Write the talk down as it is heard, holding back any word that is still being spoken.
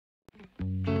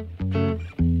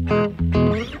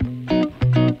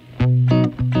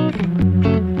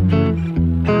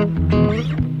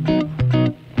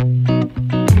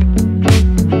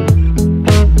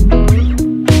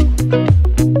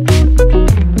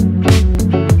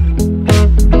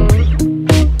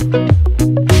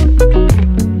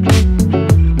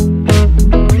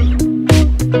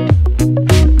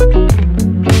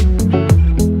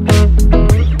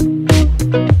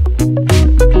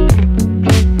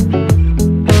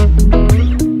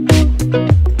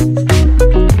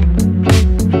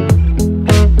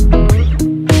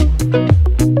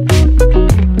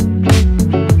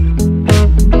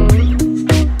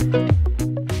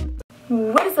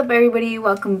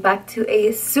welcome back to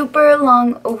a super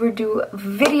long overdue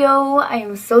video. I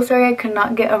am so sorry I could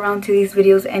not get around to these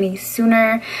videos any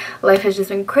sooner. Life has just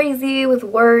been crazy with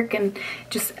work and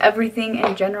just everything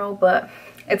in general, but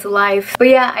it's life. But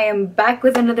yeah, I am back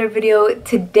with another video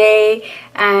today,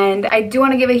 and I do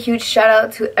want to give a huge shout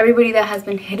out to everybody that has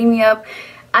been hitting me up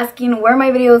asking where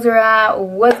my videos are at,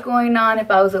 what's going on,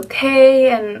 if I was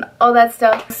okay, and all that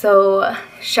stuff. So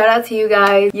shout out to you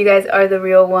guys. You guys are the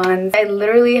real ones. I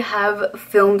literally have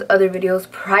filmed other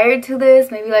videos prior to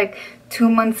this, maybe like 2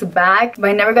 months back, but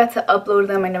I never got to upload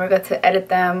them. I never got to edit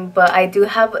them, but I do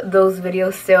have those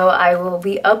videos still. I will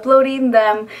be uploading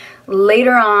them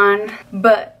later on.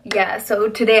 But yeah, so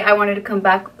today I wanted to come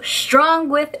back strong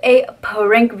with a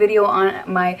prank video on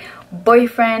my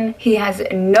boyfriend. He has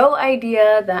no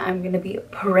idea that I'm gonna be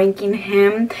pranking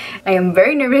him. I am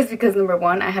very nervous because number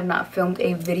one, I have not filmed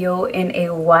a video in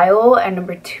a while, and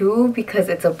number two, because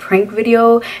it's a prank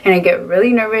video and I get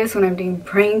really nervous when I'm doing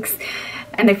pranks.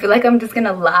 And I feel like I'm just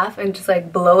gonna laugh and just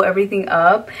like blow everything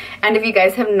up. And if you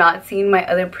guys have not seen my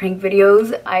other prank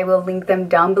videos, I will link them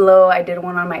down below. I did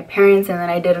one on my parents and then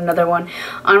I did another one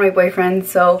on my boyfriend,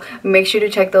 so make sure to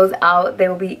check those out. They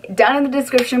will be down in the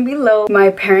description below.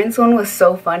 My parents one was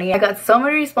so funny. I got so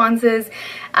many responses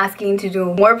asking to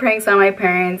do more pranks on my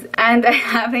parents, and I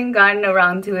haven't gotten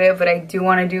around to it, but I do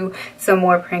want to do some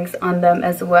more pranks on them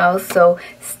as well, so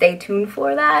stay tuned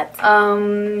for that.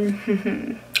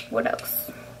 What else?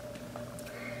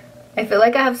 I feel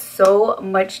like I have so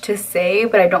much to say,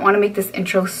 but I don't want to make this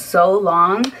intro so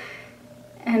long,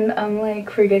 and I'm like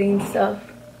forgetting stuff.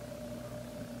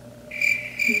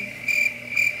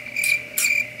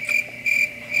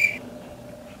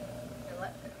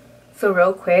 So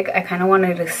real quick, I kind of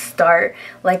wanted to start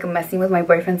like messing with my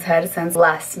boyfriend's head since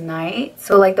last night.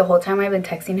 So like the whole time I've been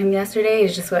texting him yesterday,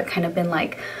 it's just what kind of been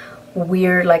like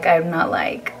weird. Like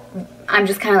I'm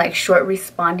just kind of like short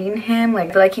responding him. Like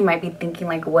I feel like he might be thinking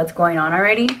like what's going on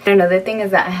already. And another thing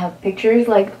is that I have pictures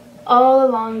like all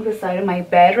along the side of my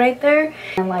bed right there,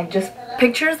 and like just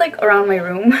pictures like around my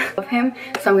room of him.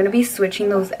 So I'm gonna be switching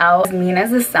those out. As mean as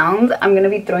this sounds, I'm gonna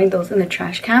be throwing those in the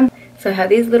trash can. So I have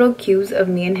these little cubes of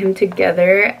me and him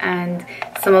together, and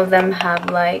some of them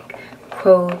have like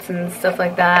quotes and stuff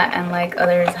like that, and like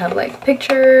others have like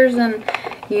pictures, and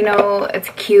you know, it's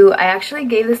cute. I actually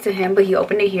gave this to him, but he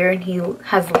opened it here and he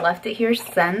has left it here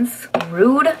since.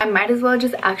 Rude. I might as well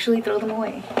just actually throw them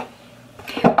away.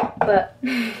 But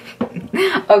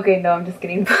okay, no, I'm just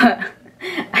kidding. But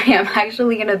I am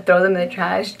actually gonna throw them in the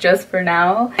trash just for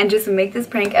now and just make this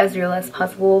prank as real as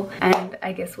possible, and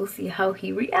I guess we'll see how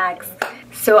he reacts.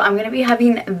 So I'm gonna be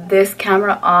having this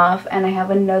camera off, and I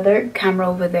have another camera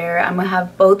over there. I'm gonna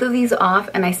have both of these off,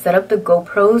 and I set up the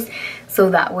GoPros so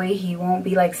that way he won't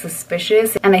be like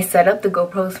suspicious. And I set up the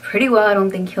GoPros pretty well. I don't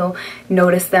think he'll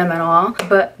notice them at all.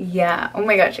 But yeah, oh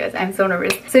my gosh guys, I'm so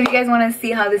nervous. So if you guys want to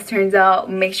see how this turns out,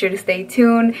 make sure to stay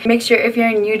tuned. Make sure if you're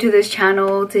new to this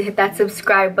channel to hit that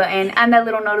subscribe button and that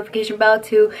little notification bell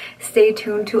to stay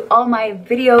tuned to all my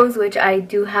videos, which I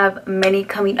do have many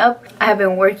coming up. I have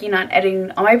been working on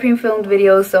editing all my pre-filmed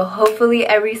videos, so hopefully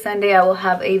every Sunday I will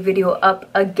have a video up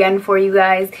again for you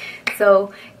guys.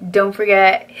 So don't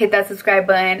forget, hit that subscribe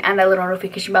button and that little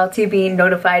notification bell to be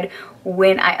notified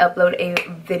when I upload a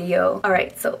video.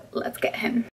 Alright, so let's get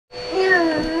him.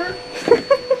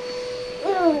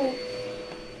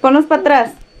 Ponlos para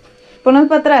atrás. Ponlos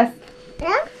para atrás.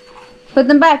 Put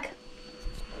them back.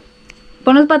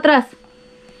 Ponlos para atrás.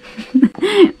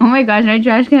 Oh my gosh, my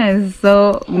trash can is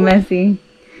so messy.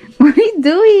 What are you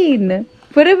doing?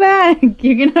 Put it back.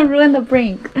 You're gonna ruin the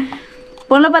prank.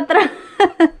 Ponlo para atrás.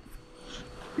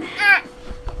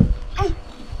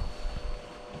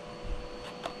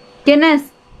 ¿Quién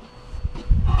es?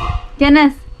 ¿Quién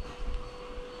es?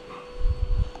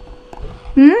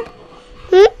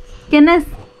 ¿Quién es?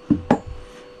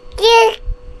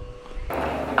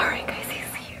 Alright guys,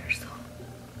 he's here, so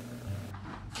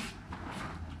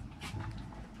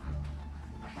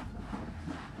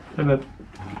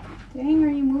dang, are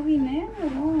you moving in or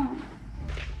what?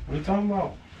 What are you talking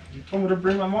about? You told me to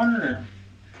bring my monitor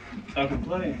so I can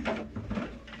play.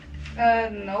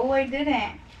 No, I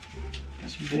didn't.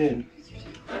 Yes, you did.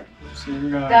 See, we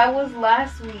got... That was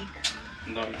last week.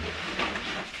 No.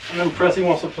 And then Pressy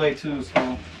wants to play too,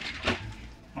 so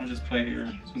I'll just play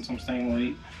here since I'm staying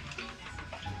late.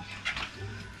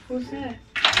 Who said?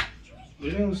 What do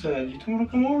you mean who said? You told me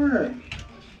to come over.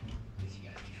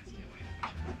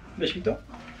 Besito?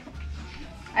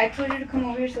 I told you to come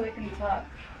over here so we can talk.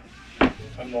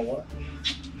 I know what?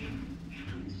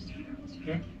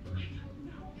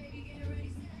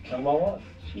 Talk about what?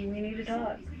 We need to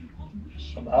talk.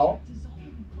 About?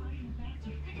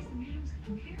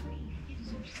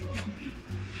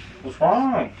 What's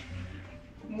wrong?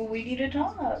 Well, we need to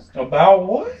talk. About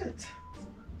what?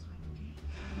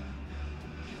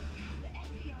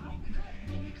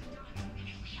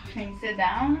 Can you sit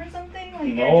down or something? Like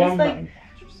No, you're just I'm like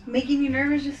not. making you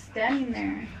nervous just standing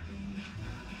there.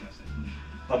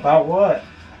 About what?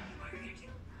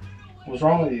 What's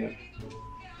wrong with you?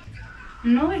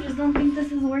 No, I just don't think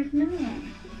this is working out.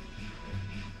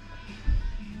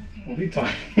 What are you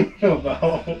talking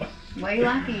about? Why are you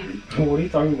laughing? What are you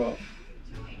talking about?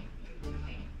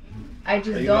 I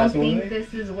just don't think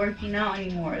this is working out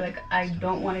anymore. Like, I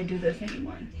don't want to do this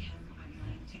anymore.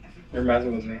 You're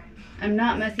messing with me. I'm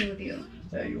not messing with you.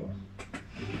 Yeah, you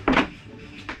are.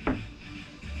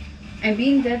 I'm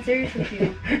being dead serious with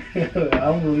you. I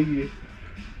don't believe you.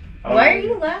 Why are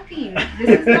you laughing?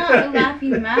 This is not a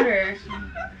laughing matter.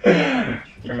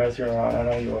 You're messing around. I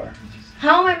know you are.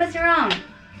 How am I messing around?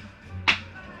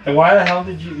 And why the hell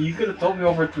did you? You could have told me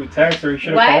over through text, or you should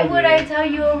have Why called me. would I tell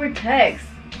you over text?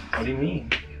 What do you mean?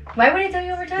 Why would I tell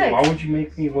you over text? Why would you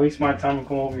make me waste my time and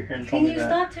come over here and tell Can me you that?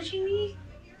 stop touching me?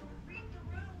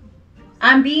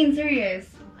 I'm being serious.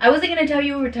 I wasn't gonna tell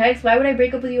you over text. Why would I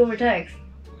break up with you over text?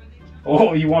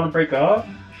 Oh, you want to break up?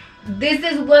 This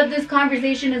is what this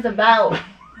conversation is about.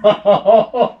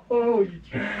 Oh,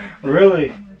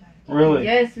 really? Really?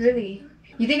 Yes, really.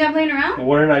 You think I'm playing around?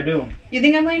 What did I do? You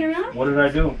think I'm playing around? What did I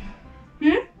do?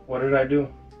 What did I do?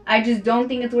 I just don't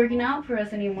think it's working out for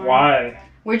us anymore. Why?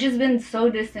 We're just been so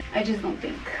distant. I just don't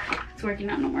think it's working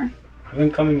out no more. I've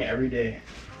been coming every day.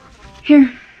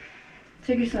 Here,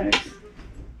 take your sweaters.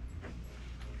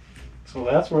 So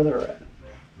that's where they're at.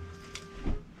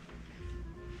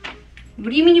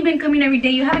 What do you mean you've been coming every day?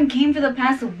 You haven't came for the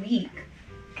past week.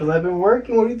 Because I've been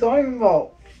working. What are you talking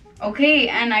about? Okay,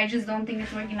 and I just don't think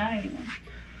it's working out anymore.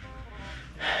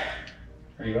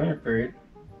 Are you on your period?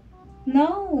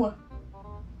 No.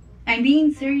 I'm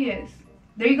being serious.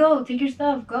 There you go. Take your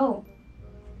stuff. Go.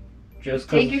 Just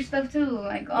because Take your stuff too.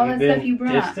 Like all that stuff you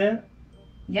brought. distant?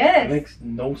 Yes. It makes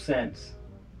no sense.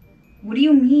 What do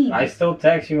you mean? I still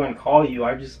text you and call you.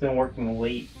 I've just been working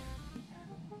late.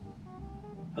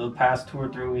 For the past 2 or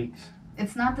 3 weeks.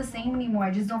 It's not the same anymore.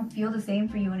 I just don't feel the same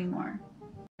for you anymore.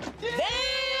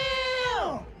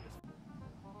 Damn!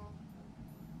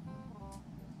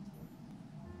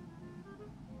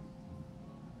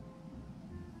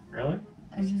 Really?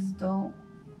 I just don't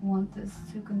want this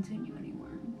to continue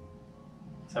anymore.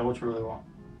 Is that what you really want?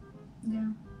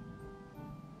 Yeah.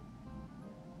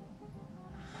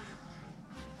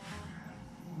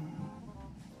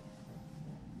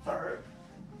 Alright.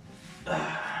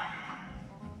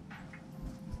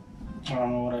 I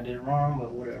don't know what I did wrong,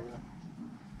 but whatever.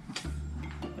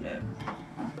 Whatever.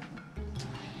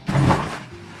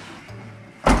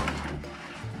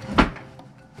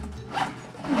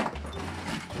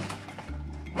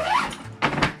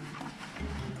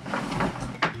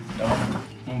 Done.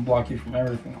 I'm gonna block you from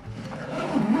everything.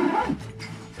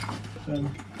 Done.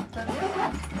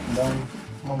 I'm done.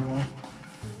 One.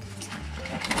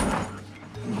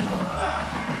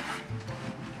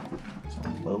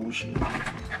 Some bullshit.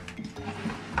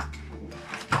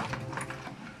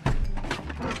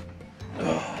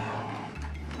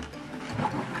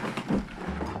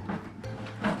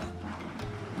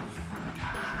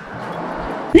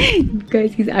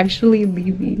 Guys, he's actually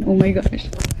leaving. Oh my gosh.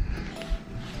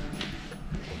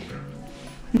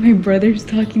 My brother's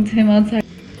talking to him outside.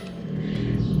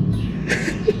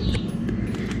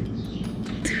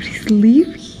 Dude, he's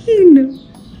leaving.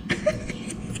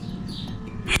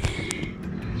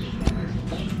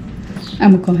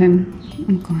 I'm gonna call him.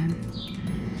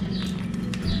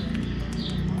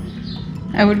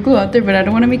 I would go out there, but I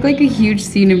don't want to make like a huge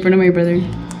scene in front of my brother.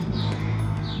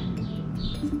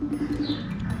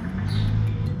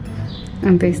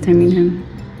 I'm FaceTiming him.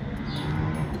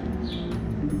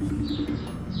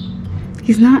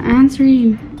 He's not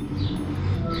answering.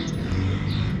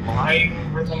 Why are you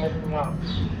ripping everything up?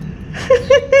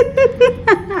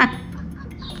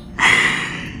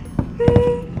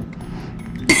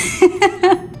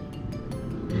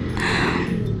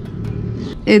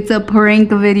 It's a prank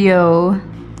video.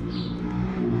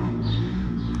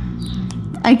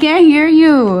 I can't hear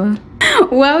you.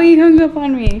 Wow, he hung up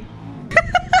on me.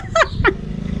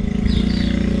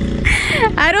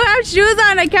 I don't have shoes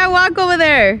on. I can't walk over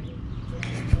there.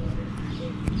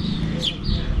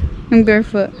 I'm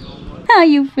barefoot. How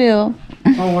you feel?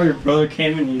 Oh, well, your brother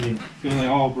came in and you feel like,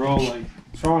 oh, bro, like,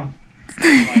 what's wrong?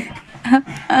 Like,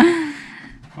 I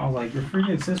was like, your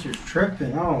freaking sister's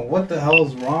tripping. I don't know what the hell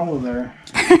is wrong with her.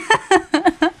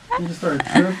 She just started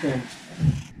tripping.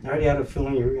 I already had a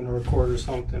feeling you were going to record or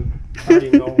something. I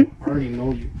already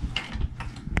know you.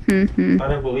 I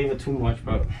didn't believe it too much,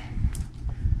 but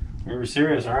we were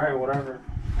serious. All right, whatever.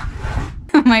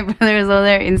 My brother was over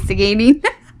there instigating.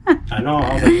 I know.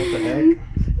 I was like, what the heck?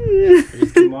 I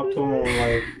just came up to him and was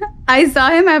like, I saw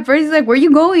him at first. He's like, "Where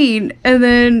you going?" And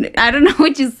then I don't know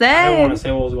what you said. I didn't want to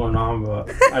say what was going on, but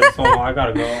I just told him, I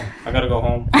gotta go. I gotta go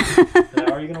home.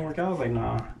 Like, are you gonna work out? I was like,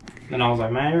 nah. Then I was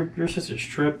like, man, your sister's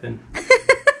tripping.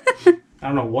 I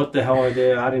don't know what the hell I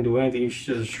did. I didn't do anything. She's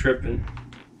just tripping.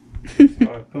 So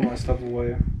I put my stuff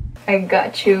away. I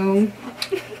got you.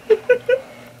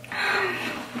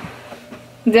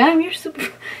 Damn, you're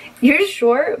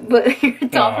short, but you're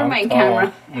tall for my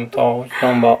camera. I'm tall. What you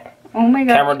talking about? Oh my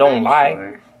god. Camera don't lie.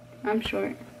 Short. I'm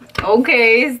short.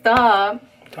 Okay, stop. What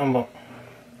you talking about?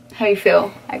 How you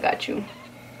feel? I got you.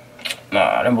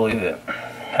 Nah, I didn't believe it. I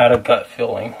had a gut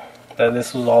feeling that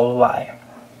this was all a lie.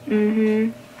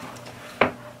 You've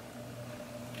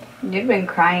been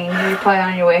crying. You were probably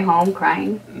on your way home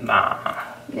crying. Nah.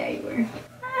 Yeah, you were.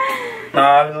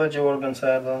 Nah, I legit would have been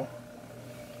sad though.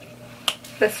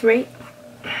 That's right.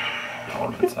 I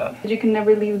would have been sad. You can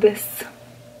never leave this.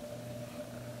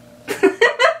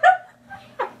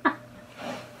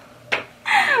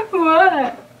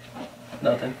 What?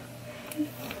 Nothing.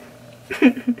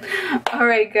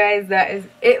 Alright guys, that is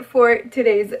it for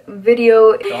today's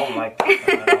video. Don't like that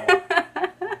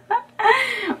at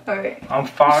all. Alright. I'm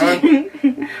fine.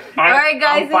 Alright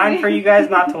guys. I'm fine for you guys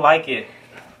not to like it.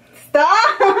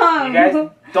 Stop! You guys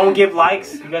don't give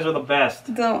likes. You guys are the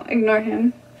best. Don't ignore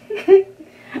him.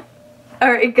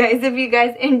 Alright guys, if you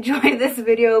guys enjoyed this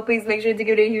video, please make sure to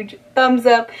give it a huge thumbs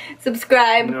up,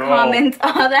 subscribe, comment,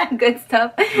 all that good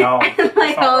stuff. No, and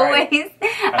like always,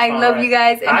 I love you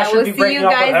guys, and I will see you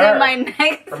guys in my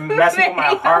next for messing with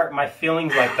my heart, my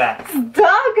feelings like that.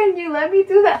 Stop, can you let me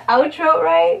do the outro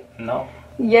right? No.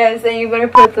 Yes, and you better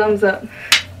put thumbs up.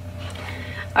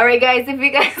 Alright guys, if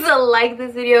you guys like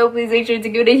this video, please make sure to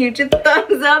give it a huge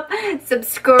thumbs up,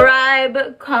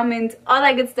 subscribe, comment, all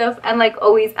that good stuff. And like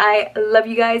always, I love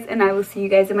you guys, and I will see you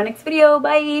guys in my next video.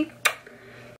 Bye!